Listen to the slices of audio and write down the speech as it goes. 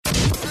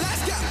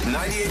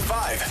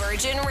98.5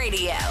 Virgin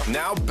Radio.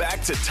 Now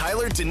back to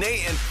Tyler,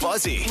 Danae, and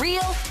Fuzzy.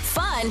 Real,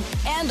 fun,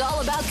 and all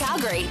about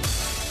Calgary.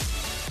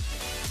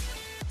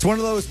 It's one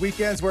of those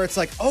weekends where it's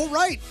like, oh,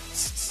 right,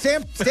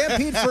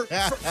 Stampede for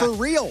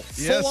real,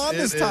 Yes, full on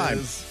this it time.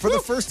 is. For the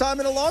first time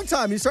in a long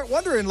time. You start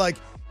wondering, like,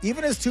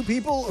 even as two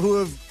people who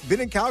have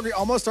been in Calgary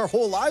almost our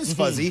whole lives,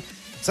 Fuzzy,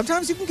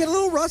 sometimes you can get a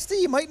little rusty.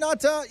 You might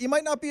not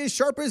be as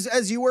sharp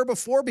as you were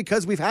before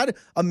because we've had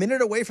a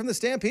minute away from the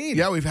Stampede.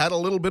 Yeah, we've had a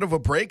little bit of a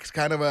break,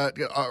 kind of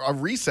a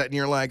reset, and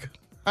you're like,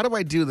 how do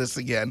I do this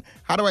again?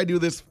 How do I do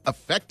this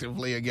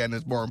effectively again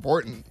is more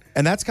important.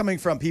 And that's coming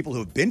from people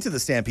who've been to the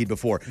Stampede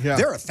before. Yeah.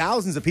 There are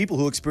thousands of people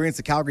who experienced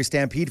the Calgary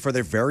Stampede for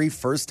their very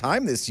first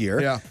time this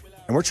year. Yeah.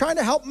 And we're trying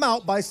to help them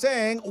out by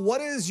saying, what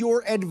is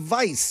your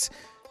advice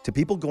to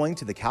people going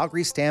to the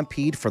Calgary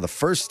Stampede for the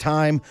first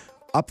time?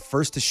 Up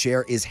first to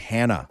share is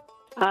Hannah.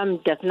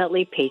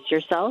 Definitely pace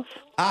yourself.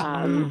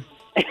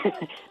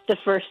 The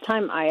first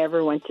time I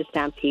ever went to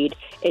Stampede,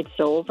 it's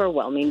so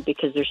overwhelming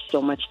because there's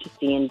so much to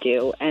see and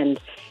do, and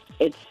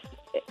it's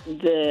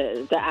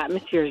the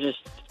atmosphere is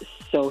just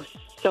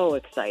so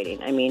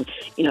exciting. I mean,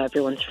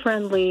 everyone's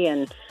friendly,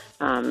 and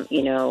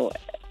everyone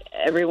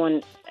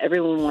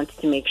wants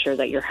to make sure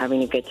that you're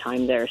having a good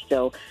time there.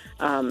 So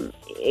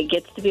it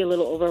gets to be a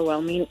little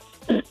overwhelming.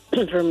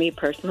 For me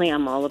personally,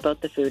 I'm all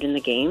about the food and the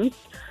games.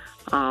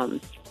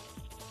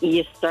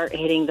 You start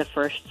hitting the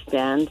first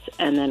stands,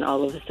 and then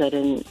all of a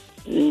sudden,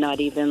 not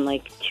even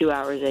like 2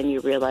 hours in, you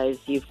realize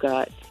you've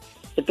got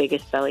the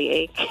biggest belly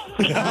ache.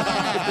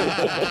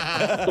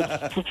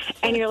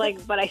 And you're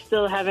like, but I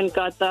still haven't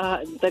got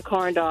the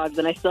corn dogs,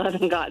 and I still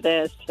haven't got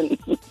this.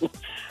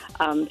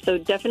 So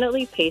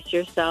definitely pace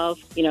yourself.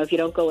 If you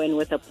don't go in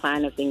with a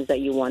plan of things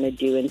that you want to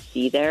do and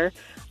see there,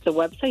 the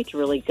website's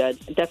really good.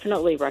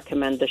 Definitely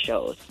recommend the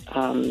shows.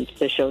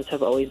 The shows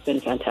have always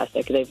been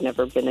fantastic. They've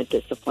never been a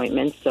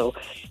disappointment, so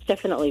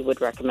definitely would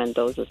recommend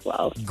those as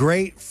well.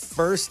 Great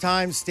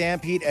first-time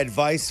Stampede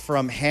advice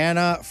from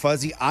Hannah.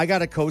 Fuzzy, I got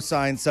to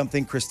co-sign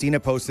something Christina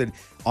posted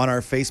on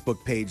our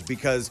Facebook page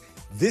because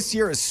this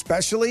year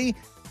especially,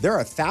 there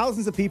are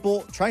thousands of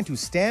people trying to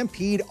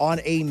stampede on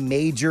a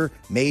major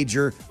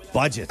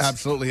budget.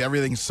 Absolutely.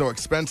 Everything's so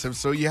expensive,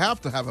 so you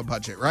have to have a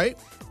budget, right?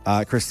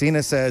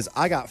 Christina says,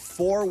 I got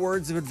 4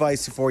 words of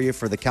advice for you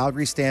for the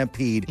Calgary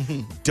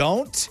Stampede.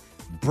 Don't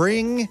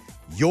bring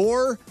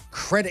your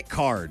credit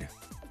card.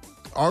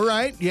 All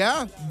right,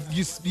 yeah.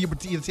 You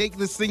take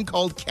this thing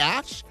called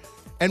cash,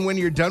 and when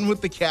you're done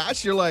with the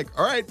cash, you're like,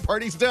 all right,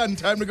 party's done.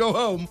 Time to go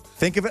home.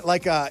 Think of it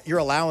like your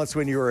allowance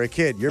when you were a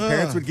kid. Your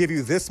parents would give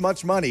you this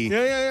much money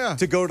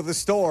to go to the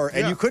store,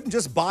 and you couldn't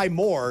just buy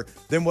more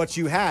than what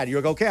you had.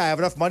 You're like, okay, I have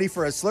enough money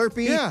for a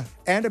Slurpee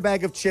and a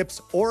bag of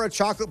chips or a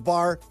chocolate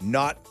bar,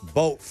 not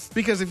both.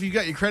 Because if you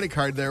got your credit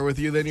card there with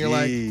you, then you're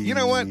like, you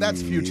know what?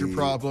 That's future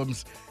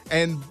problems.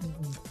 And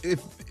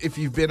if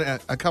you've been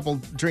a couple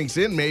drinks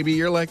in, maybe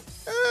you're like,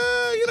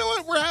 you know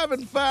what? We're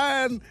having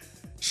fun.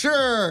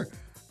 Sure.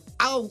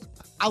 I'll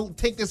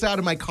take this out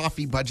of my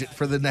coffee budget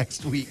for the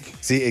next week.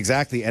 See,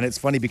 exactly. And it's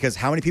funny because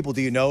how many people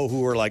do you know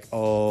who are like,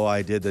 oh,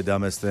 I did the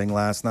dumbest thing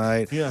last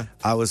night. Yeah.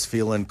 I was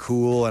feeling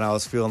cool and I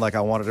was feeling like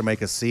I wanted to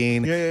make a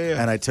scene.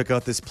 Yeah. And I took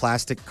out this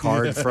plastic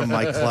card from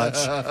my clutch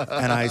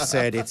and I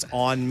said, it's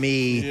on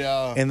me.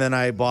 Yeah. And then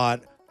I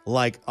bought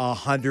like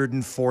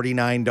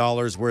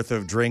 $149 worth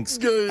of drinks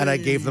and I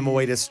gave them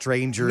away to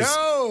strangers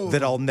that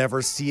I'll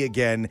never see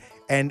again.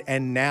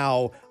 And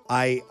now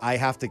I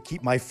have to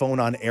keep my phone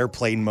on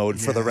airplane mode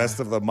for the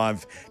rest of the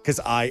month because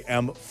I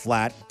am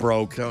flat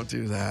broke. Don't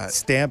do that.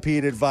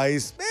 Stampede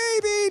advice,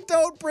 maybe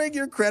don't bring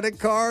your credit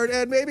card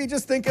and maybe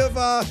just think of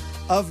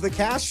the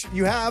cash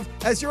you have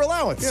as your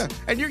allowance. Yeah,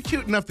 and you're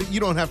cute enough that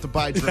you don't have to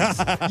buy drinks.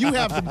 You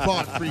have them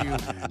bought for you.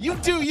 You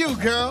do you,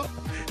 girl.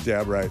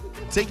 Damn right.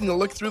 Taking a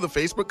look through the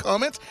Facebook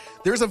comments,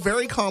 there's a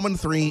very common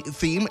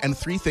theme and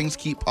 3 things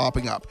keep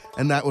popping up,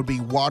 and that would be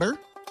water,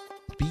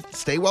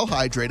 stay well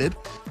hydrated,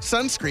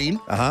 sunscreen,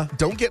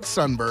 don't get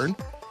sunburn,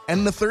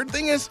 and the third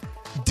thing is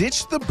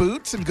ditch the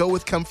boots and go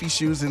with comfy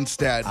shoes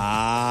instead.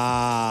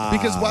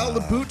 Because while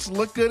the boots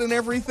look good and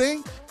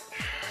everything,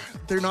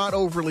 they're not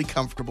overly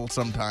comfortable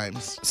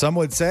sometimes. Some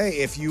would say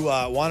if you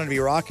wanted to be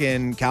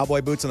rocking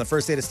cowboy boots on the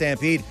first day to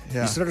Stampede,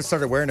 you sort of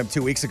started wearing them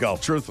 2 weeks ago.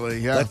 Truthfully,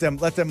 yeah. Let them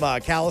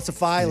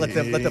calcify, let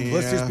them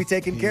blisters be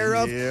taken care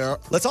of. Yeah.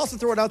 Let's also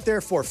throw it out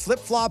there for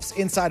flip-flops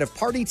inside of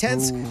party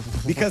tents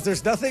because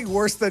there's nothing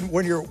worse than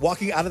when you're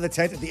walking out of the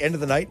tent at the end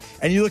of the night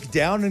and you look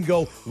down and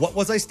go, what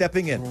was I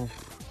stepping in?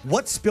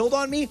 What spilled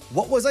on me?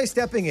 What was I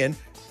stepping in?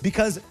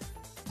 Because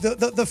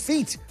the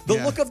feet,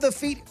 look of the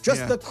feet,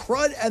 just the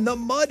crud and the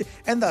mud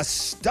and the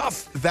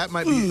stuff. That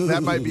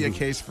might be a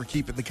case for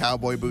keeping the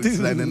cowboy boots.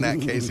 Then in that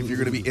case, if you're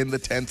going to be in the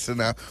tents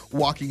and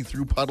walking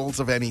through puddles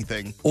of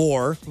anything,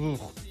 or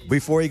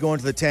before you go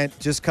into the tent,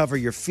 just cover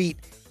your feet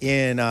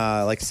in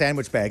like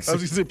sandwich bags. I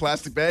was going to say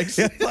plastic bags.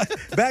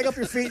 Bag up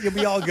your feet, you'll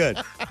be all good.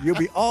 You'll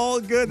be all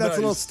good. That's Nice.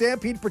 a little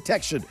Stampede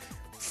protection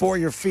for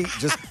your feet.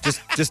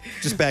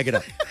 Just bag it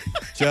up.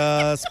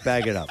 Just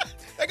bag it up.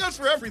 I go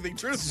goes for everything,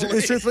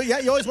 truthfully. Truthfully, yeah,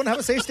 you always want to have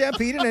a safe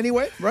stampede in any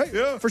way, right?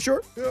 Yeah. For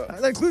sure. Yeah.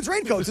 That includes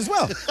raincoats as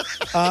well.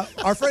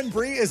 Our friend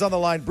Bree is on the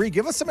line. Bree,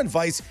 give us some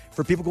advice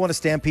for people going to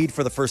stampede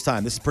for the first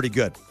time. This is pretty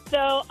good.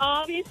 So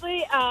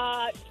obviously,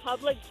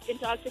 public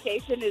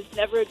intoxication is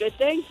never a good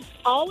thing.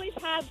 Always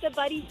have the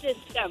buddy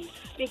system,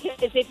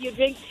 because if you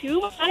drink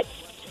too much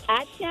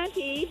at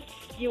Stampede,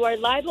 you are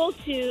liable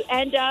to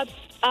end up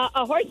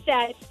a horse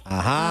dead.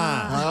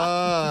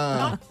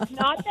 Aha.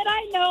 Not that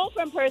I know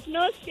from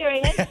personal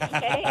experience.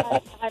 Okay,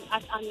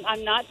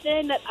 I'm not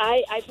saying that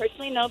I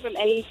personally know from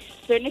any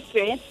certain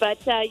experience, but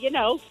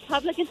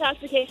public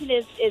intoxication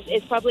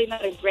is probably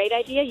not a great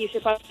idea. You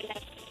should probably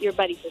have your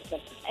buddy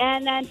system.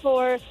 And then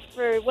for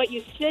what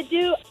you should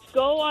do,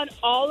 go on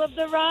all of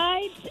the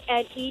rides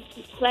and eat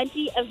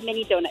plenty of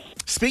mini donuts.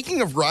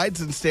 Speaking of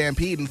rides and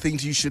Stampede and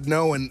things you should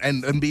know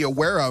and be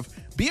aware of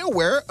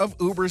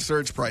Uber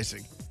surge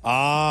pricing.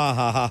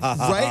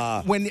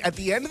 Right? When at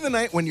the end of the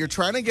night, when you're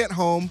trying to get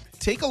home,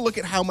 take a look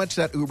at how much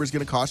that Uber is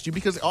going to cost you,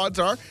 because odds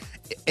are,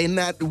 in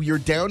that you're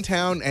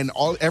downtown and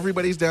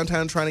everybody's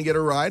downtown trying to get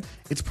a ride,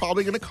 it's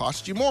probably going to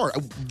cost you more.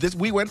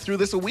 We went through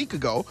this a week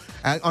ago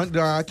on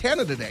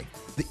Canada Day.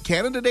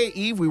 Canada Day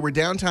Eve, we were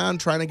downtown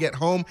trying to get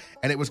home,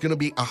 and it was going to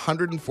be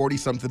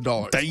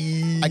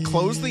 $140-something. I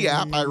closed the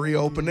app, I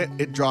reopened it,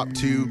 it dropped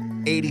to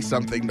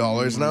 $80-something, and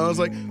I was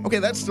like, okay,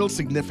 that's still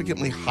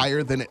significantly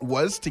higher than it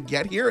was to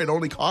get here. It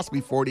only cost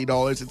me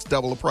 $40. It's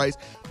double the price,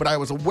 but I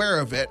was aware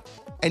of it.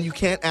 And you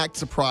can't act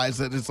surprised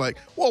that it's like,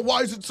 well,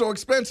 why is it so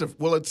expensive?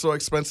 Well, it's so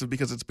expensive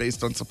because it's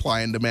based on supply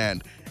and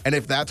demand. And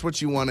if that's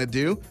what you want to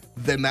do,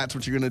 then that's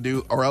what you're going to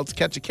do, or else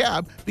catch a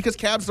cab, because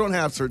cabs don't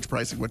have surge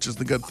pricing, which is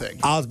the good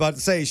thing. I was about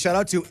to say, shout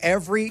out to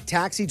every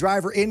taxi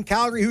driver in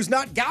Calgary who's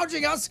not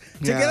gouging us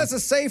to get us a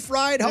safe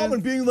ride home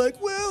and being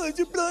like, well, it's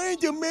a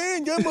blind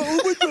demand. I'm an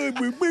Uber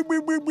driver.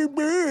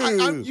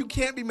 You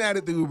can't be mad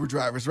at the Uber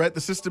drivers, right?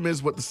 The system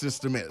is what the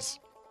system is.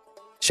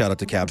 Shout out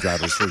to cab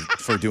drivers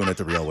for doing it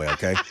the real way,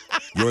 okay?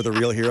 You're the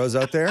real heroes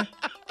out there.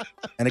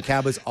 And a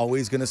cab is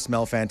always going to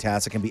smell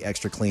fantastic and be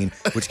extra clean,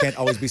 which can't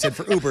always be said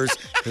for Ubers.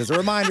 As a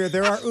reminder,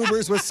 there are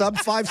Ubers with sub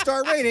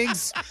 5-star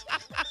ratings.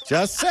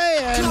 Just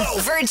saying.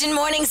 Virgin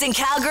Mornings in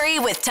Calgary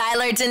with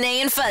Tyler,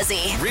 Danae, and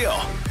Fuzzy. Real,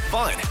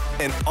 fun,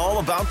 and all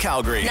about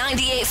Calgary.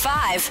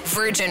 98.5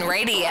 Virgin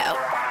Radio.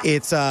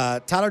 It's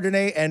Tyler,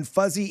 Danae, and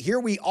Fuzzy. Here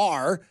we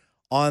are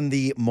on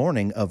the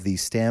morning of the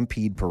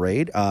Stampede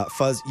Parade.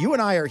 Fuzz, you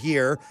and I are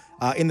here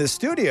in the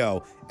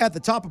studio at the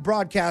top of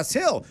Broadcast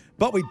Hill,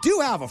 but we do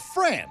have a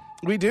friend.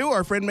 We do.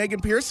 Our friend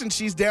Megan Pearson,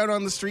 she's down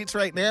on the streets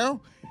right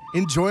now,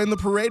 enjoying the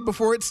parade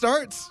before it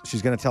starts.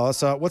 She's going to tell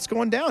us what's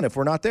going down if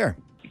we're not there.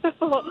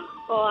 Hold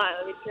on,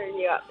 let me turn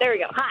you up. There we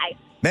go. Hi.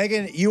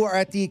 Megan, you are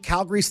at the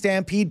Calgary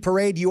Stampede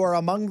Parade. You are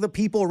among the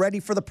people ready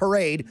for the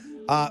parade.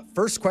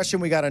 First question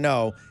we got to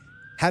know,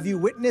 have you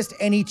witnessed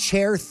any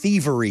chair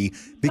thievery?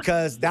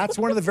 Because that's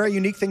one of the very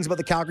unique things about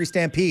the Calgary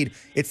Stampede.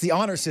 It's the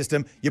honor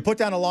system. You put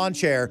down a lawn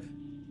chair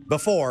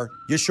before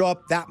you show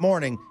up that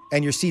morning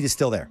and your seat is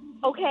still there.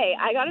 Okay,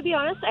 I got to be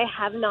honest, I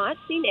have not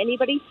seen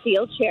anybody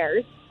steal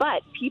chairs,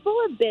 but people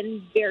have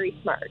been very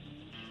smart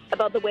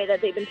about the way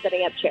that they've been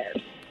setting up chairs.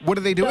 What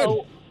are they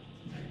doing?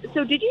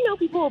 So did you know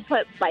people will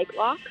put bike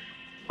locks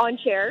on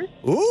chairs?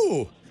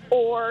 Ooh.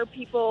 Or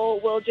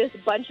people will just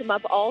bunch them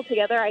up all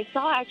together. I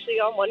saw actually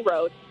on one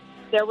road,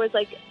 there was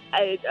like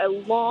a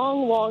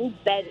long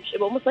bench.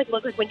 It almost looked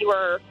like when you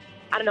were,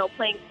 I don't know,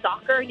 playing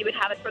soccer and you would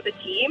have it for the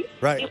team.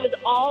 Right. It was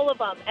all of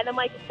them. And I'm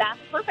like, that's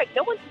perfect.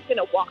 No one's just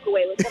going to walk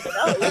away with one of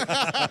those.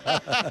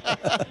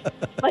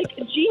 Like,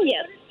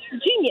 genius.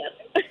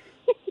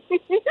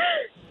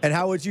 And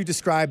how would you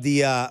describe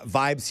the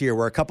vibes here?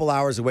 We're a couple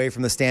hours away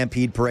from the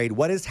Stampede Parade.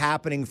 What is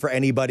happening for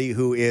anybody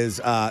who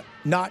is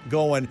not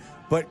going,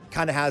 but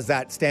kind of has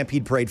that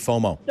Stampede Parade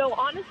FOMO? So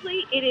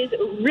honestly, it is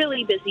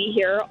really busy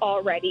here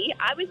already.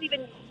 I was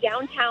even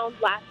downtown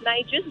last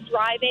night just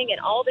driving, and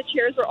all the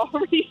chairs were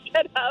already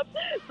set up.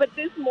 But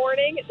this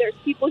morning, there's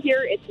people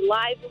here. It's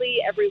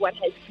lively. Everyone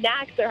has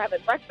snacks. They're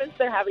having breakfast.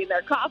 They're having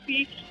their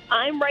coffee.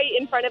 I'm right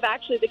in front of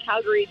actually the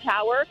Calgary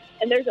Tower,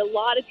 and there's a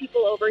lot of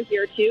people over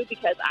here too,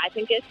 because I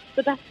think it's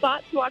the best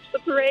spot to watch the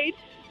parade.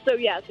 So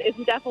yes, it's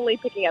definitely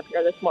picking up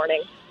here this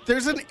morning.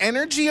 There's an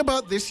energy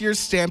about this year's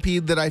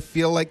Stampede that I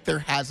feel like there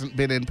hasn't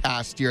been in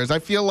past years. I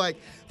feel like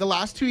the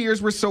last 2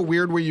 years were so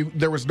weird where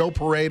there was no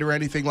parade or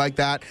anything like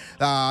that.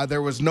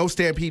 There was no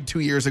Stampede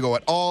 2 years ago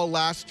at all.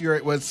 Last year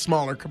it was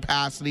smaller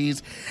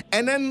capacities.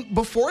 And then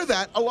before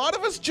that, a lot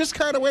of us just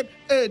kind of went,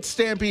 it's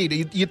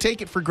Stampede. You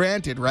take it for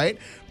granted, right?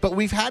 But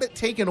we've had it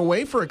taken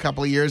away for a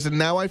couple of years, and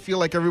now I feel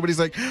like everybody's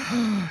like,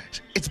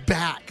 it's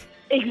back.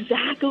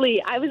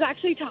 Exactly. I was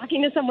actually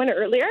talking to someone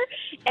earlier,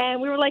 and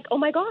we were like, oh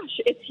my gosh,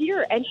 it's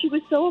here. And she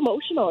was so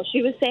emotional.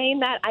 She was saying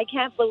that I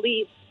can't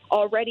believe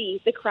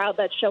already the crowd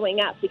that's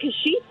showing up, because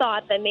she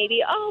thought that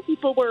maybe,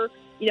 people were,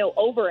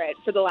 over it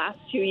for the last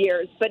 2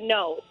 years. But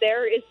no,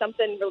 there is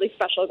something really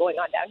special going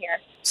on down here.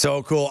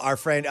 So cool. Our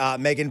friend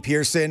Megan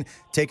Pearson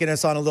taking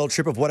us on a little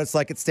trip of what it's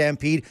like at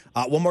Stampede.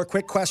 One more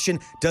quick question.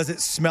 Does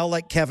it smell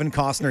like Kevin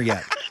Costner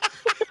yet?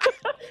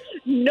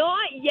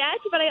 Not yet,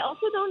 but I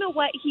also don't know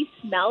what he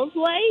smells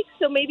like.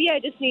 So maybe I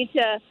just need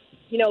to,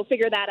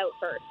 figure that out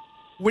first.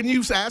 When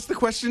you asked the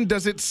question,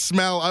 does it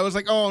smell? I was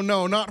like, oh,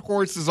 no, not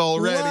horses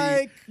already.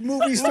 Like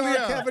movie star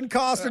Yeah. Kevin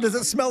Costner, does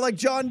it smell like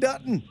John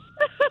Dutton?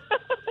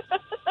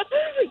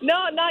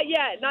 No, not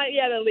yet. Not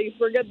yet, at least.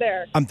 We're good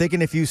there. I'm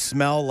thinking if you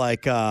smell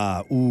like,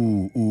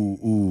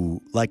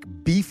 like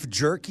beef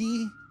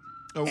jerky.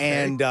 Okay.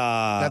 And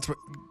That's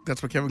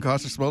what Kevin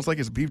Costner smells like,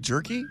 is beef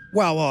jerky?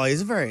 well,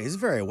 he's a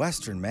very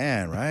Western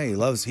man, right? He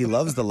loves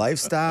the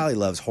lifestyle. He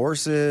loves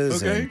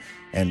horses Okay.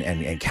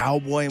 and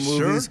cowboy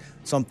movies. Sure.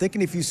 So I'm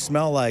thinking if you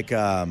smell like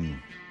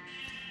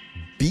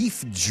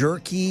beef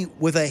jerky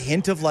with a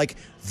hint of like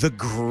the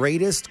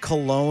greatest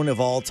cologne of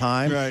all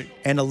time, Right.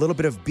 and a little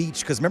bit of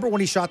beach. Because remember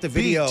when he shot the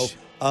video Beach.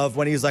 of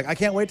when he was like, I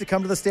can't wait to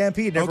come to the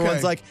Stampede, and everyone's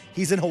Okay. like,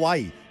 he's in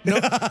Hawaii.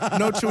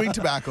 No chewing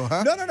tobacco,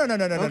 huh? No.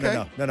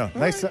 Okay.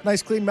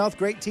 Nice clean mouth,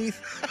 great teeth.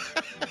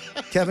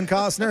 Kevin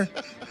Costner,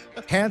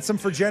 handsome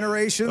for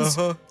generations,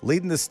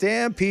 leading the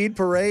Stampede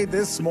Parade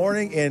this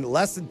morning in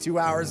less than 2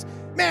 hours.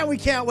 Man, we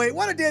can't wait.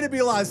 What a day to be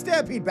alive.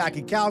 Stampede back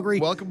in Calgary.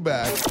 Welcome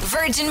back.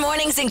 Virgin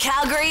Mornings in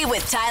Calgary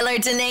with Tyler,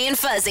 Danae, and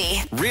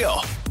Fuzzy. Real,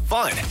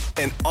 fun,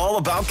 and all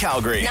about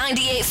Calgary.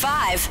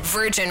 98.5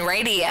 Virgin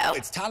Radio.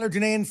 It's Tyler,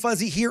 Danae, and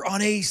Fuzzy here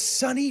on a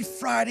sunny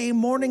Friday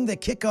morning, the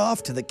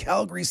kickoff to the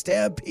Calgary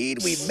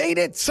Stampede. We made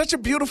it. Such a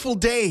beautiful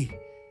day,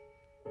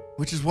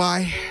 which is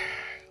why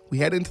we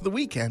head into the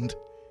weekend,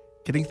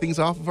 getting things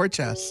off of our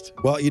chest.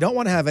 Well, you don't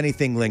want to have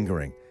anything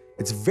lingering.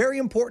 It's a very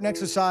important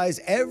exercise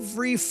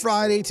every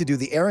Friday to do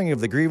the airing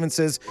of the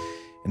grievances.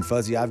 And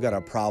Fuzzy, I've got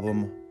a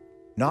problem,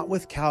 not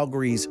with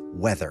Calgary's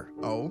weather,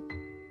 Oh?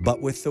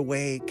 but with the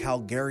way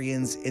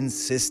Calgarians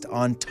insist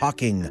on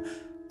talking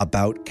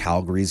about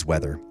Calgary's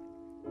weather.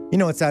 You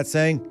know, it's that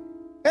saying,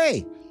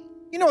 hey,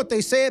 you know what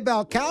they say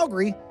about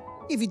Calgary?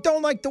 If you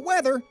don't like the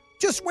weather,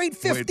 just wait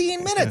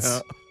 15 minutes.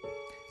 Yeah.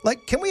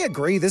 Like, can we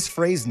agree this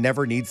phrase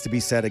never needs to be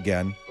said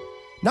again?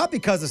 Not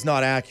because it's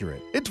not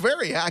accurate. It's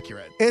very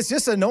accurate. It's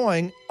just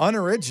annoying,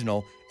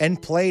 unoriginal,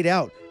 and played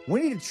out. We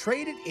need to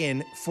trade it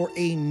in for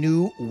a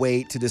new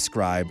way to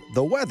describe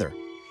the weather.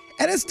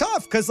 And it's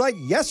tough because, like,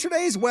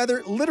 yesterday's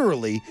weather,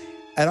 literally,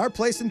 at our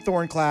place in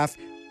Thorncliffe,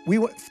 we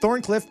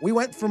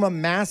went from a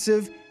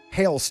massive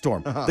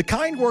hailstorm. The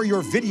kind where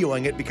you're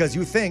videoing it because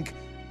you think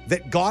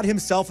that God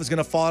himself is going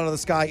to fall out of the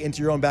sky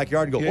into your own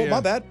backyard and go,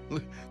 my bad.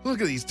 Look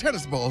at these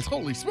tennis balls.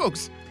 Holy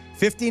smokes.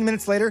 15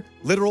 minutes later,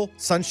 literal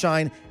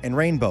sunshine and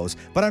rainbows.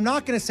 But I'm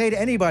not going to say to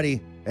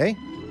anybody, hey,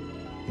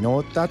 you know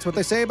what? That's what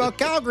they say about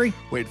Calgary.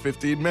 Wait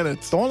 15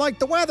 minutes. Don't like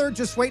the weather,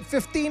 just wait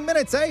 15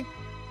 minutes, eh?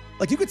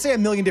 Like, you could say a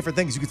million different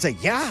things. You could say,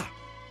 yeah,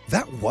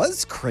 that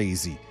was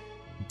crazy,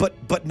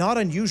 but not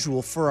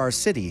unusual for our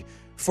city,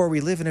 for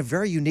we live in a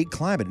very unique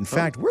climate. In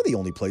fact, we're the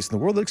only place in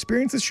the world that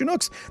experiences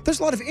Chinooks.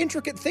 There's a lot of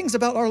intricate things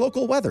about our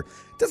local weather.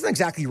 Doesn't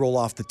exactly roll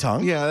off the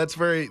tongue. Yeah, that's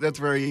very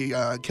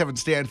Kevin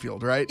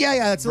Stanfield, right? Yeah,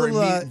 that's very a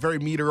little... very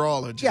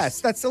meteorologist.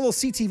 Yes, that's a little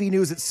CTV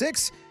news at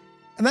 6,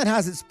 and that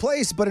has its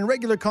place. But in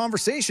regular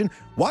conversation,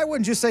 why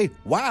wouldn't you say,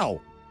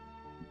 wow?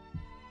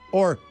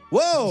 Or,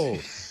 whoa,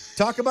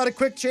 talk about a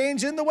quick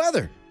change in the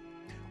weather.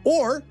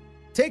 Or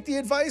take the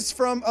advice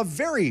from a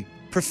very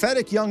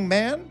prophetic young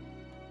man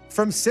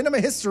from cinema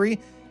history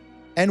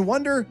and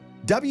wonder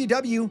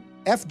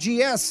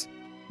WWFGS,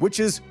 which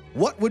is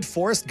what would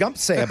Forrest Gump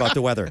say about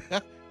the weather?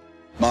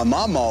 My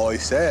mom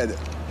always said it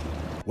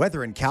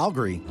Weather in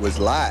Calgary. was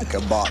like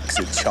a box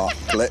of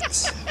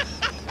chocolates.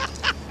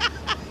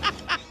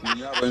 You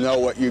never know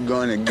what you're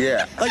going to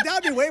get. Like,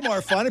 that'd be way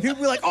more fun if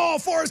people be like, oh,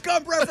 Forrest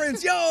Gump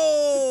reference,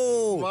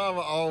 yo! Mama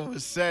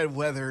always said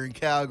weather in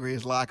Calgary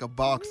is like a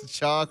box of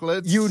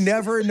chocolates. You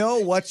never know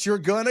what you're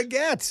gonna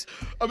get.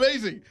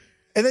 Amazing.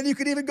 And then you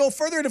could even go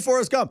further into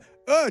Forrest Gump.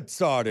 It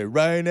started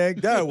raining.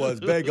 There was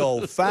big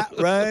old fat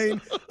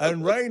rain,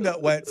 and rain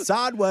that went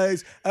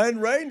sideways,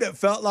 and rain that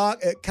felt like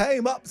it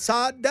came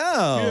upside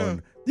down. Yeah.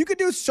 You could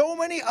do so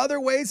many other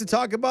ways to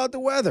talk about the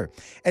weather.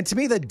 And to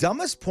me, the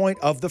dumbest point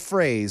of the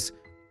phrase,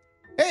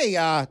 hey,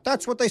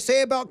 that's what they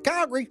say about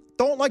Calgary.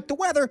 Don't like the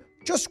weather.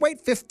 Just wait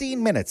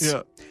 15 minutes.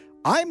 Yeah.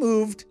 I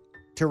moved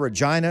to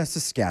Regina,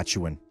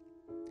 Saskatchewan.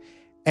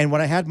 And when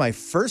I had my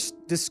first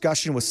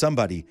discussion with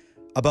somebody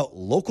about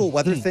local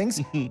weather things,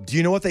 do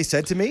you know what they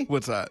said to me?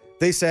 What's that?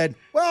 They said,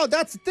 well,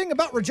 that's the thing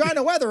about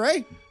Regina weather,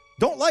 eh?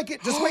 Don't like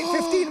it, just wait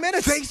 15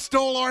 minutes. They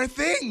stole our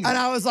thing. And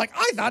I was like,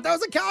 I thought that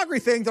was a Calgary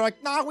thing. They're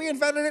like, nah, we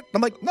invented it.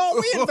 I'm like, no,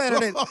 we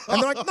invented it.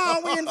 And they're like,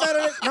 no, we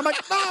invented it. And I'm like,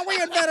 no, we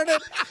invented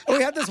it. And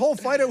we had this whole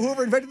fight of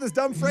whoever invented this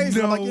dumb phrase.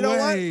 And I'm No like, you know what?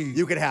 way.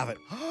 You can have it.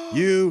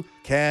 You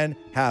can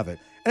have it.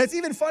 And it's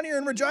even funnier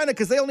in Regina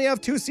because they only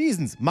have 2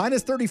 seasons,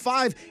 minus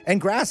 35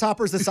 and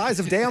grasshoppers the size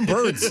of damn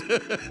birds.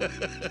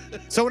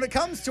 So when it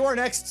comes to our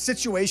next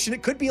situation,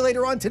 it could be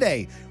later on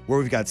today where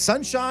we've got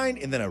sunshine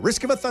and then a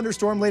risk of a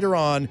thunderstorm later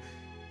on.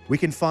 We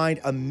can find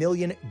a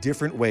million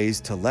different ways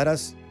to let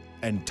us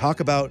and talk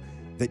about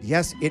that,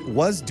 yes, it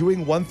was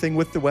doing one thing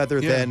with the weather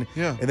then,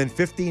 yeah. and then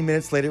 15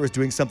 minutes later it was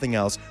doing something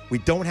else. We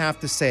don't have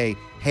to say,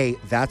 hey,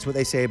 that's what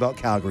they say about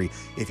Calgary.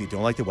 If you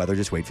don't like the weather,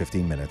 just wait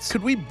 15 minutes.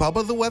 Could we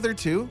Bubba the weather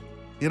too?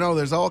 You know,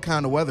 there's all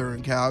kind of weather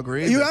in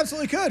Calgary. You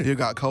absolutely could. You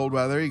got cold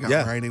weather, you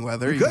got rainy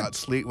weather, you got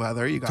sleet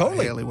weather, you got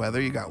haily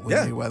weather, you got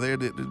windy weather.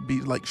 It'd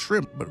be like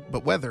shrimp,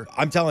 but weather.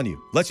 I'm telling you,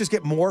 let's just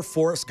get more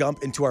Forrest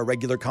Gump into our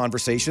regular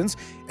conversations,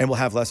 and we'll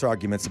have less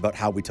arguments about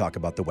how we talk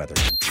about the weather.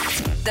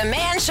 The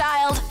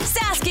man-child,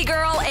 Sasky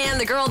girl, and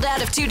the girl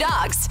dad of 2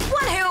 dogs.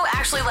 One who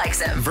actually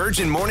likes him.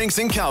 Virgin Mornings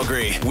in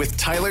Calgary with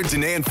Tyler,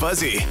 Danae, and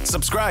Fuzzy.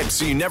 Subscribe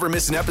so you never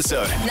miss an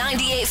episode.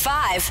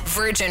 98.5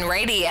 Virgin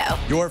Radio.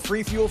 Your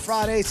Free Fuel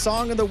Friday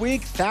song of the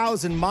week,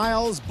 1,000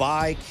 Miles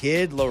by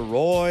Kid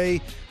Laroi.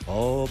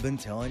 Oh, been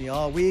telling you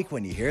all week,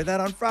 when you hear that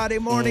on Friday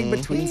morning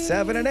between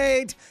 7 and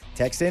 8,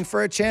 text in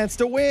for a chance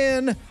to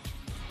win.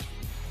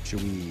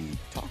 Should we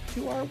talk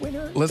to our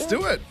winner? Let's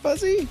do it.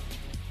 Fuzzy?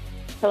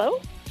 Hello?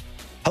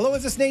 Hello,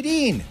 is this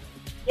Nadine?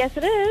 Yes,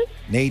 it is.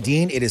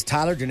 Nadine, it is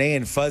Tyler, Danae,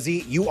 and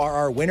Fuzzy. You are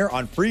our winner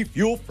on Free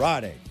Fuel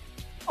Friday.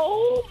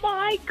 Oh,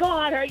 my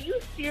God. Are you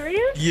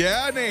serious?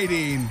 Yeah,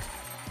 Nadine.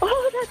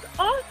 Oh, that's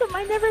awesome.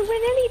 I never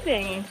win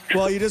anything.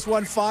 Well, you just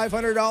won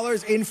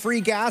 $500 in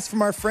free gas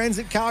from our friends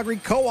at Calgary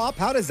Co-op.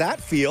 How does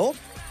that feel?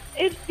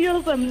 It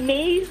feels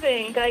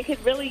amazing. I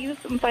could really use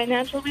some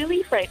financial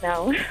relief right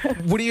now.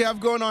 What do you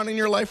have going on in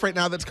your life right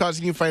now that's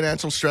causing you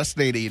financial stress,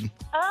 Nadine?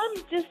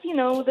 Just,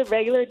 the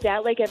regular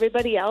debt like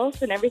everybody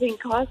else, and everything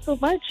costs so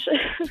much.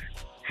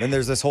 Then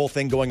there's this whole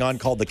thing going on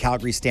called the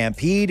Calgary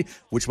Stampede,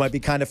 which might be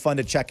kind of fun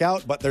to check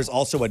out, but there's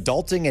also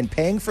adulting and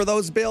paying for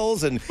those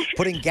bills and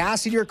putting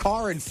gas in your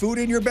car and food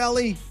in your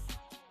belly.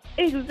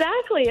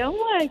 Exactly. Oh,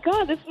 my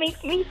God. This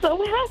makes me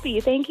so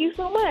happy. Thank you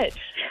so much.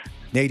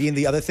 Nadine,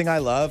 the other thing I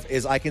love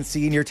is I can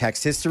see in your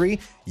text history,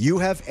 you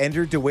have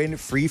entered to win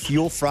Free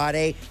Fuel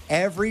Friday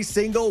every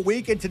single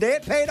week, and today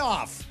it paid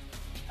off.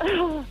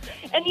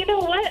 And you know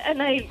what?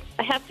 And I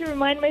have to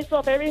remind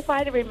myself every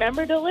Friday to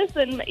remember to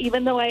listen,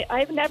 even though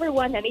I've never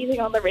won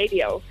anything on the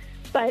radio.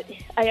 But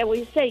I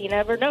always say, you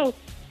never know.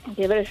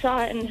 Give it a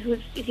shot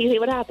and see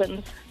what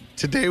happens.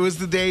 Today was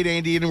the day,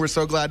 Nadine, and we're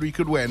so glad we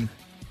could win.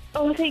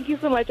 Oh, thank you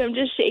so much. I'm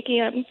just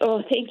shaking.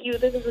 Thank you.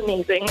 This is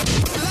amazing.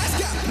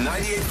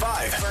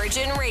 98.5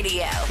 Virgin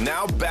Radio.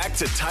 Now back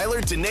to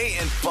Tyler, Danae,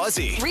 and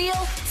Fuzzy. Real,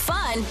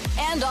 fun,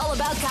 and all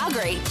about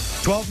Calgary.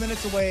 12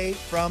 minutes away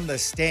from the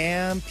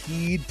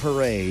Stampede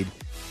Parade.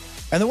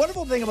 And the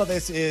wonderful thing about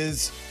this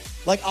is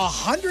like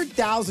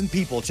 100,000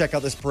 people check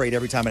out this parade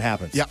every time it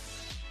happens. Yeah.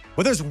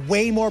 But there's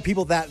way more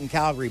people than that in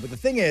Calgary. But the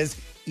thing is,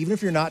 even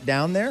if you're not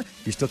down there,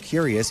 you're still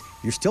curious.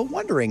 You're still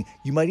wondering.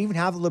 You might even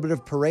have a little bit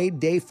of parade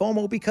day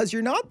FOMO because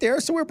you're not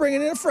there. So we're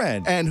bringing in a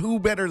friend. And who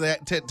better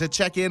to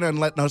check in and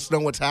let us know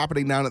what's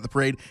happening down at the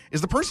parade is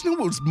the person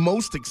who was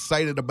most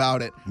excited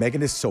about it.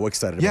 Megan is so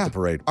excited about the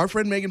parade. Our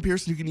friend Megan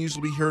Pearson, who can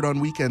usually be heard on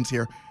weekends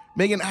here.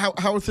 Megan, how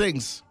are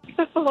things?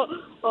 Hold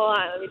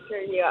on. Let me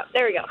turn you up.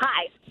 There we go.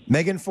 Hi.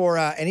 Megan, for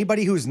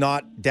anybody who's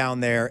not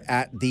down there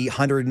at the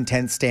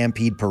 110th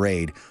Stampede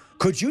Parade,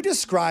 could you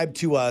describe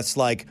to us,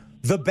 like,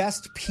 the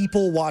best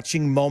people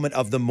watching moment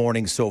of the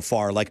morning so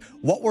far? Like,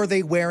 what were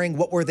they wearing?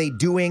 What were they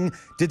doing?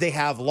 Did they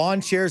have lawn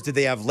chairs? Did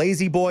they have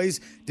lazy boys?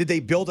 Did they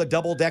build a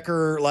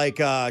double-decker,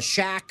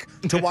 shack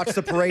to watch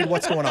the parade?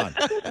 What's going on?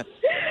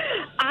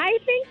 I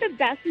think the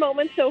best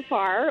moment so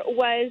far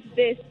was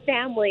this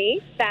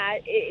family that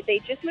they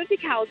just moved to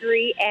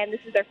Calgary, and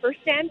this is their first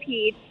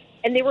Stampede,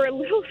 and they were a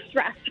little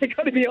stressed, I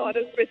got to be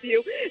honest with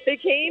you. They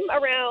came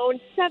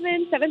around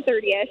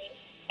 7:30-ish.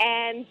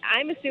 And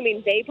I'm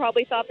assuming they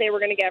probably thought they were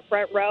going to get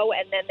front row,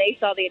 and then they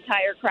saw the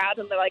entire crowd,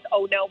 and they're like,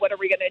 oh, no, what are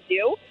we going to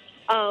do?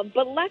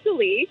 But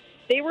luckily,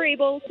 they were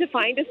able to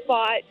find a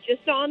spot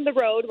just on the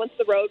road once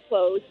the road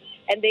closed,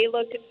 and they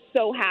looked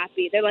so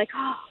happy. They're like,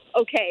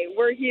 oh, okay,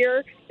 we're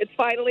here. It's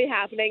finally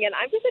happening. And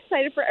I'm just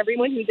excited for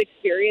everyone who's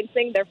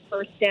experiencing their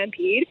first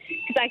Stampede,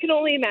 because I can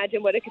only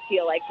imagine what it could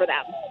feel like for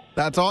them.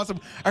 That's awesome.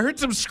 I heard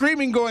some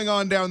screaming going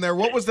on down there.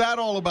 What was that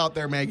all about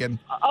there, Megan?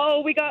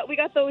 Oh, we got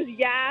those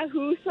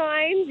Yahoo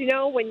signs,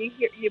 when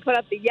you put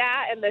up the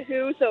yeah and the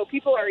who, so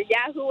people are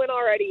Yahooing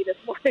already this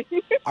morning.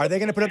 Are they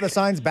going to put up the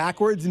signs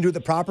backwards and do it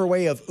the proper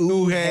way of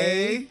ooh,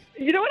 hey?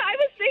 You know what? I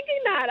was thinking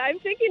that. I'm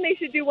thinking they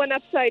should do one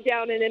upside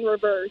down and in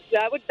reverse.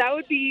 That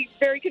would be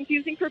very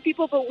confusing for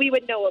people, but we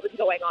would know what was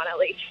going on at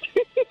least.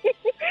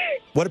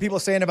 What are people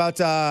saying about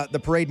the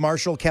parade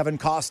marshal, Kevin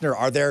Costner?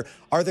 Are there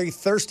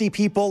thirsty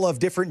people of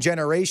different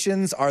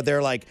generations? Are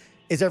there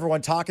is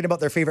everyone talking about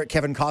their favorite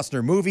Kevin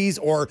Costner movies?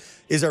 Or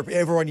is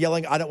everyone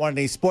yelling, I don't want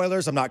any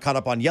spoilers, I'm not caught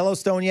up on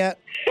Yellowstone yet?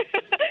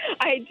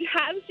 I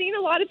have seen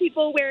a lot of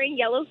people wearing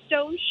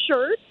Yellowstone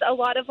shirts, a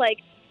lot of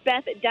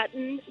Beth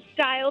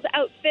Dutton-styled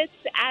outfits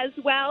as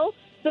well.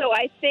 So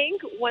I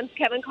think once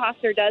Kevin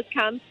Costner does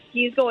come,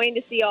 he's going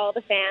to see all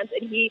the fans,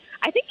 and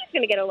I think he's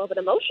going to get a little bit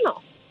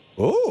emotional.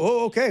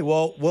 Oh, okay.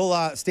 Well,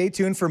 we'll stay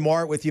tuned for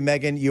more with you,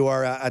 Megan. You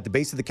are at the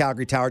base of the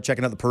Calgary Tower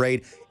checking out the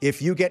parade.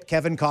 If you get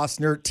Kevin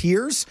Costner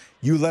tears,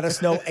 you let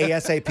us know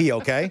ASAP,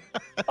 okay?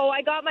 Oh,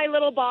 I got my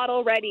little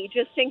bottle ready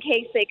just in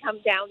case they come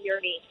down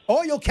near me.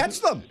 Oh, you'll catch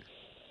them.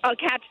 I'll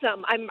catch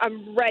them.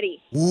 I'm ready.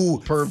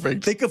 Ooh,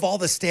 Perfect. Think of all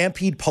the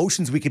Stampede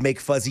potions we could make,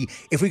 Fuzzy,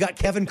 if we got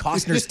Kevin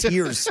Costner's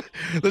tears.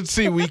 Let's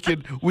see. What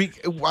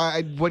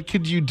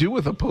could you do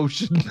with a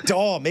potion?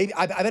 Oh, maybe.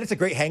 I bet it's a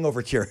great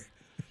hangover cure.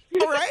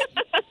 All right.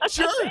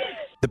 Sure.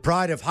 The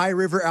pride of High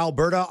River,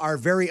 Alberta, our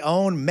very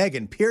own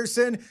Megan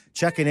Pearson,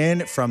 checking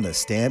in from the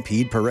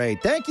Stampede Parade.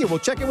 Thank you. We'll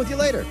check in with you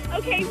later.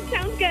 Okay,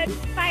 sounds good.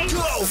 Bye.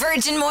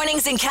 Virgin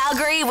Mornings in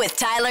Calgary with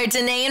Tyler,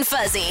 Danae, and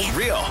Fuzzy.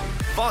 Real,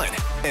 fun,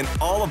 and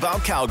all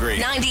about Calgary.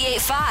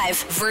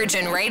 98.5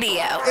 Virgin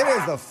Radio. It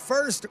is the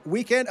first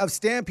weekend of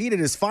Stampede. It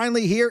is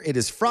finally here. It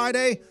is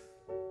Friday.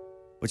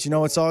 But you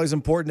know, it's always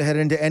important to head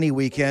into any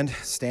weekend,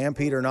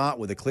 Stampede or not,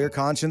 with a clear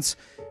conscience.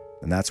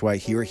 And that's why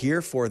you're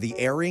here for the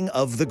airing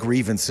of the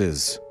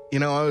grievances. You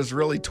know, I was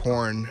really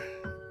torn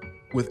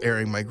with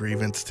airing my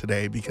grievance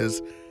today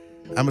because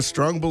I'm a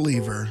strong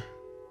believer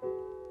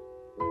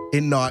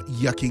in not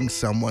yucking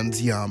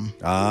someone's yum.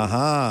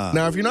 Uh-huh.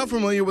 Now, if you're not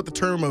familiar with the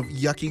term of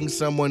yucking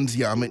someone's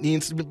yum, it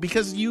means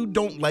because you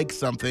don't like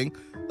something,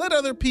 let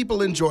other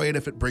people enjoy it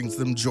if it brings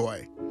them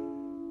joy.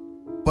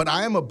 But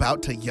I am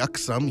about to yuck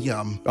some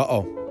yum.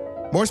 Uh-oh.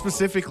 More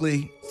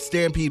specifically,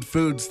 Stampede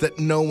foods that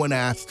no one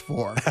asked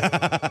for.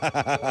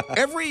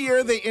 Every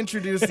year they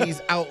introduce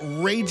these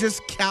outrageous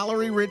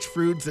calorie-rich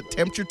foods that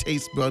tempt your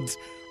taste buds,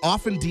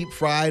 often deep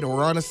fried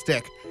or on a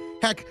stick.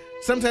 Heck,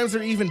 sometimes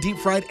they're even deep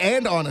fried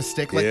and on a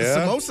stick, like the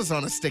samosas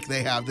on a stick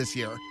they have this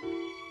year.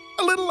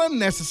 A little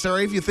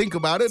unnecessary if you think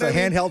about it. It's a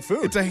handheld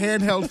food. It's a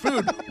handheld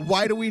food.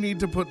 Why do we need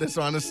to put this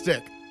on a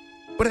stick?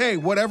 But hey,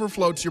 whatever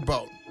floats your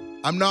boat.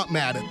 I'm not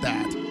mad at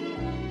that.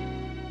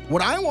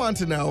 What I want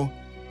to know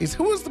is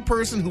who was the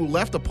person who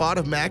left a pot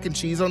of mac and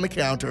cheese on the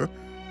counter,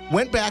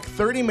 went back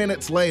 30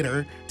 minutes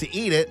later to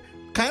eat it,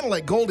 kind of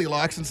like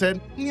Goldilocks, and said,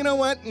 you know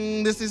what,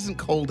 this isn't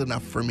cold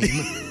enough for me.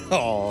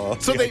 Oh,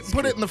 So they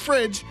put it in the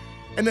fridge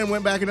and then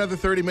went back another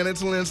 30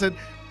 minutes and then said,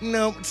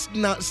 no, it's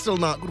still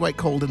not quite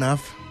cold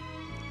enough.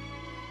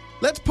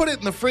 Let's put it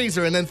in the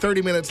freezer and then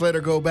 30 minutes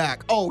later go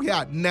back. Oh,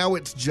 yeah, now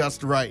it's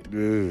just right.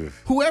 Ugh.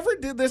 Whoever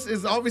did this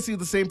is obviously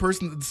the same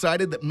person that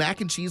decided that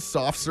mac and cheese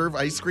soft serve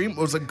ice cream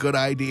was a good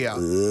idea.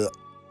 Ugh.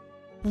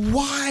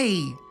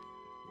 Why?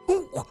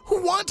 Who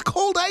wants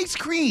cold ice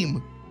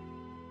cream?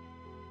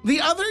 The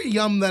other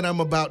yum that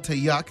I'm about to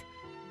yuck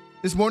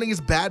this morning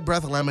is Bad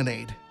Breath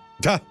lemonade.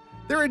 There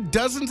are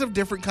dozens of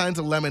different kinds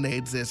of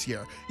lemonades this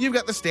year. You've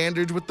got the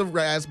standards with the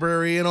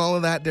raspberry and all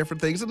of that different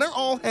things, and they're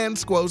all hand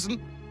squozing.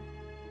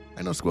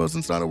 I know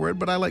squozen's not a word,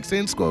 but I like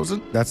saying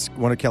squozen. That's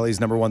one of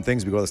Kelly's number one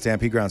things. We go to the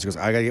Stampede grounds. She goes,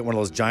 I got to get one of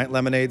those giant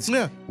lemonades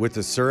with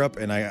the syrup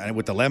and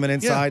with the lemon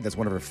inside. Yeah. That's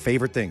one of her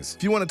favorite things.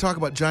 If you want to talk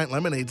about giant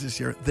lemonades this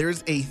year,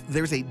 there's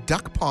a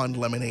duck pond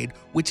lemonade,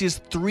 which is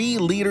 3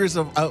 liters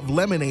of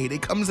lemonade.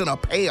 It comes in a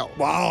pail.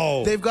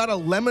 Wow. They've got a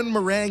lemon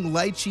meringue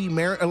lychee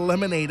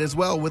lemonade as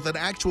well with an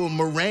actual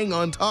meringue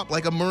on top,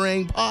 like a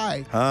meringue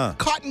pie. Huh.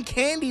 Cotton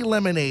candy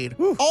lemonade.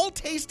 Woo. All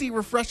tasty,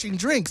 refreshing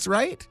drinks,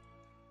 right?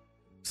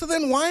 So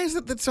then why is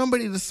it that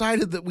somebody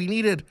decided that we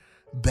needed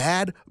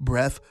Bad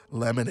Breath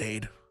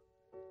lemonade?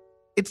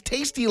 It's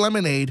tasty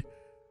lemonade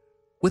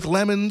with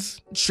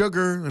lemons,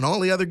 sugar, and all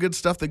the other good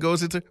stuff that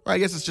goes into, well, I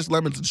guess it's just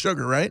lemons and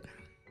sugar, right?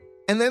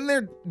 And then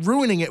they're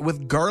ruining it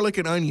with garlic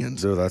and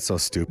onions. Oh, that's so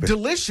stupid.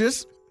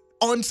 Delicious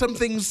on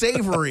something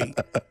savory. Why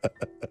the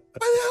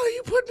hell are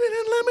you putting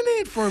it in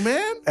lemonade for,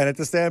 man? And at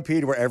the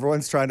Stampede, where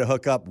everyone's trying to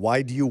hook up,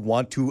 why do you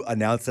want to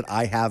announce that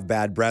I have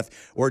bad breath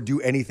or do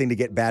anything to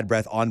get bad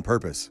breath on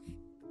purpose?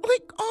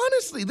 Like,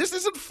 honestly, this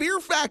isn't Fear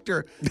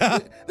Factor.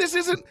 This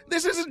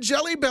isn't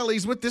Jelly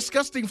Bellies with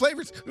disgusting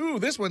flavors. Ooh,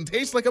 this one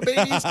tastes like a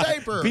baby's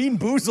diaper. Bean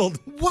boozled.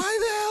 Why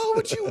the hell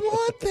would you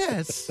want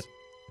this?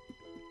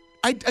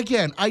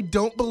 I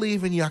don't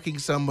believe in yucking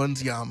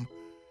someone's yum,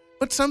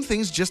 but some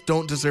things just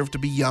don't deserve to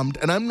be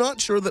yummed, and I'm not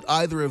sure that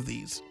either of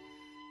these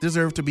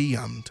deserve to be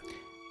yummed.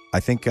 I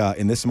think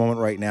in this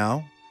moment right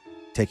now,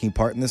 taking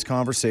part in this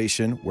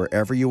conversation,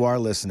 wherever you are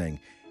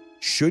listening,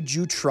 should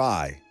you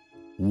try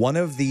one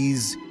of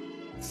these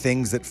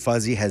things that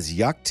Fuzzy has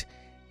yucked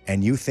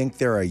and you think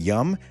they're a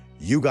yum,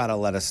 you got to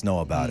let us know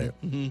about it.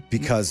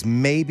 Because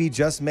maybe,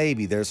 just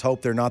maybe, there's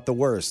hope they're not the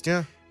worst.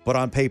 Yeah. But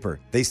on paper,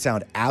 they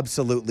sound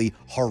absolutely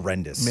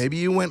horrendous. Maybe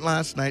you went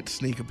last night to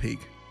sneak a peek,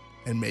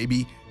 and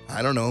maybe,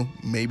 I don't know,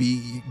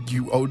 maybe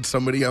you owed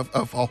somebody a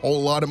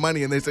whole lot of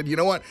money, and they said, you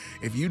know what,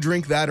 if you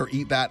drink that or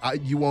eat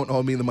that, you won't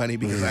owe me the money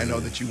because I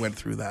know that you went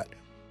through that.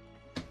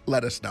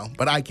 Let us know,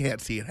 but I can't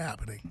see it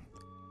happening.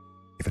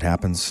 If it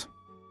happens,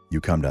 you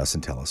come to us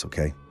and tell us,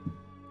 okay?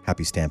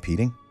 Happy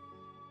stampeding.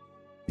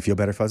 You feel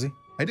better, Fuzzy?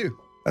 I do.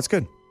 That's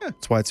good. Yeah.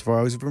 That's why it's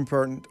always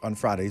important on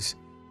Fridays,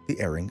 the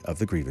airing of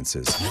the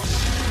grievances.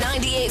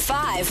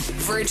 98.5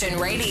 Virgin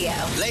Radio.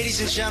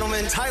 Ladies and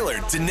gentlemen, Tyler,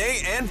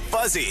 Danae, and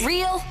Fuzzy.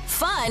 Real,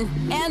 fun,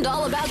 and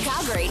all about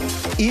Calgary.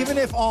 Even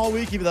if all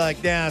week you'd be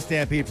like, nah,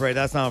 Stampede Parade,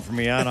 that's not for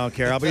me. I don't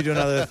care. I'll be doing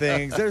other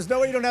things. There's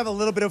no way you don't have a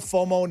little bit of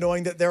FOMO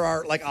knowing that there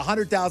are like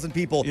 100,000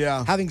 people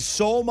having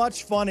so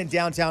much fun in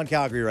downtown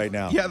Calgary right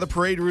now. Yeah, the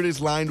parade route is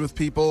lined with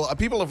people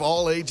of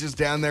all ages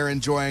down there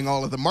enjoying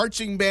all of the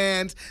marching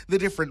bands, the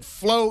different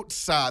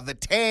floats, the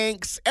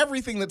tanks,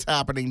 everything that's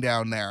happening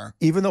down there.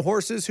 Even the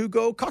horses who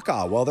go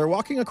caca while they're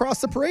walking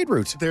across the parade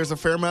route. There's a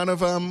fair amount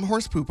of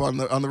horse poop on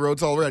the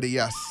roads already,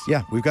 yes.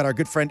 Yeah, we've got our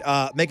good friend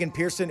Megan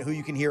Pearson, who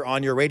you can hear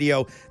on your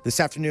radio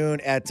this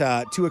afternoon at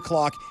 2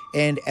 o'clock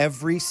and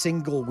every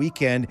single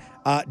weekend.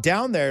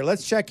 Down there,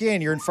 let's check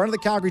in. You're in front of the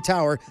Calgary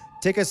Tower.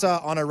 Take us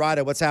on a ride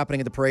at what's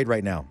happening at the parade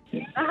right now.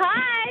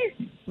 Hi.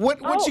 What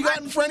you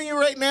got in front of you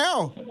right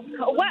now?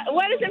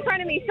 What is in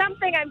front of me?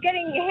 Something. I'm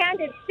getting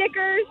handed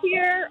stickers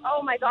here.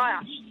 Oh, my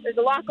gosh. There's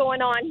a lot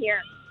going on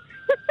here.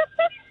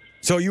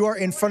 So you are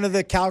in front of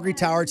the Calgary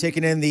Tower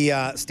taking in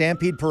the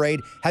Stampede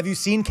Parade. Have you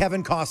seen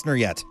Kevin Costner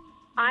yet?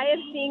 I have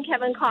seen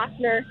Kevin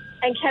Costner,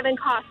 and Kevin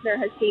Costner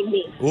has seen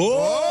me.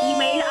 Whoa! He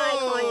made eye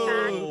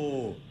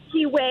contact.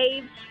 He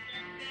waved.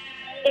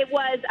 It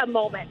was a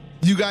moment.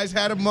 You guys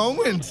had a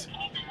moment.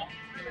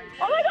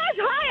 Oh, my gosh.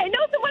 Hi. I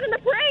know someone in the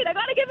parade. I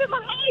got to give him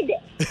a hug.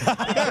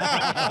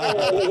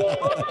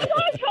 Oh, my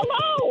gosh.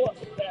 Hello.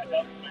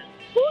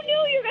 Who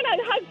knew you were going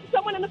to hug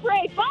someone in the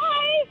parade?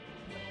 Bye.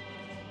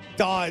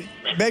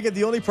 Megan,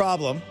 the only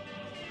problem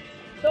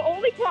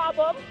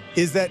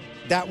is that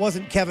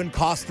wasn't Kevin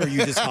Costner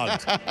you just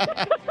hugged.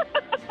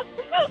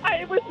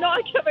 It was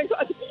not Kevin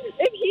Costner.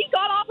 If he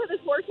got off of his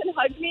horse and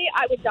hugged me,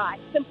 I would die.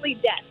 Simply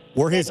dead.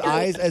 Were his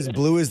eyes as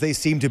blue as they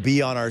seem to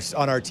be on our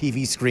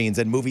TV screens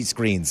and movie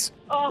screens?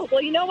 Oh,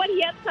 well, you know what?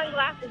 He had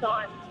sunglasses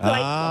on. So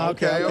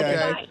Okay.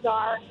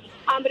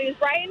 But he was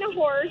riding a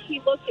horse. He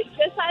looked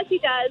just as he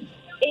does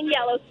in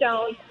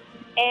Yellowstone.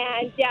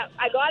 And, yeah,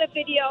 I got a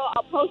video.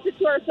 I'll post it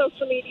to our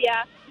social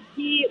media.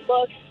 He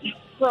looks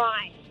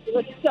prime. He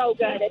looks so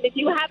good. And if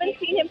you haven't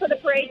seen him for the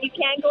parade, you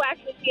can go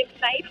actually see him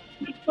tonight.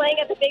 He's playing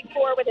at the Big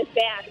Four with his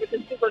band, which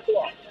is super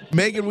cool.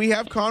 Megan, we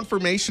have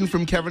confirmation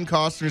from Kevin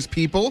Costner's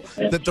people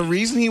that the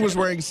reason he was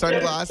wearing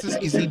sunglasses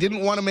is he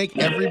didn't want to make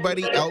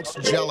everybody else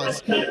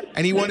jealous.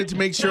 And he wanted to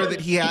make sure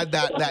that he had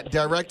that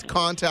direct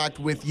contact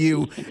with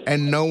you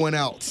and no one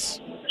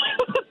else.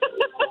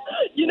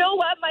 You know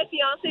what? My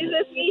fiance's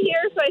with me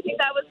here, so I think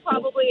that was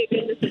probably a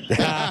good decision.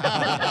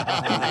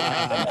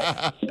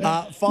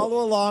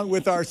 Follow along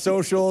with our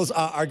socials.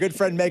 Our good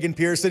friend Megan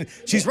Pearson.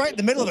 She's right in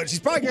the middle of it. She's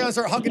probably going to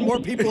start hugging more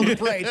people in the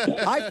parade.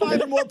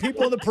 High-fiving more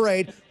people in the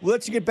parade. We'll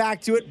let you get back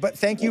to it, but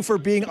thank you for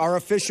being our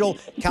official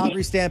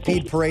Calgary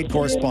Stampede Parade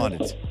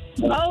correspondent.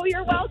 Oh,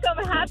 you're welcome.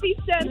 Happy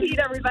Stampede,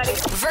 everybody.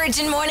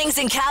 Virgin Mornings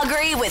in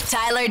Calgary with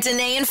Tyler,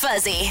 Danae, and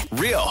Fuzzy.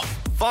 Real,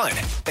 fun,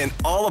 and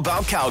all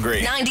about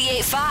Calgary.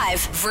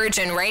 98.5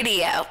 Virgin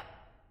Radio.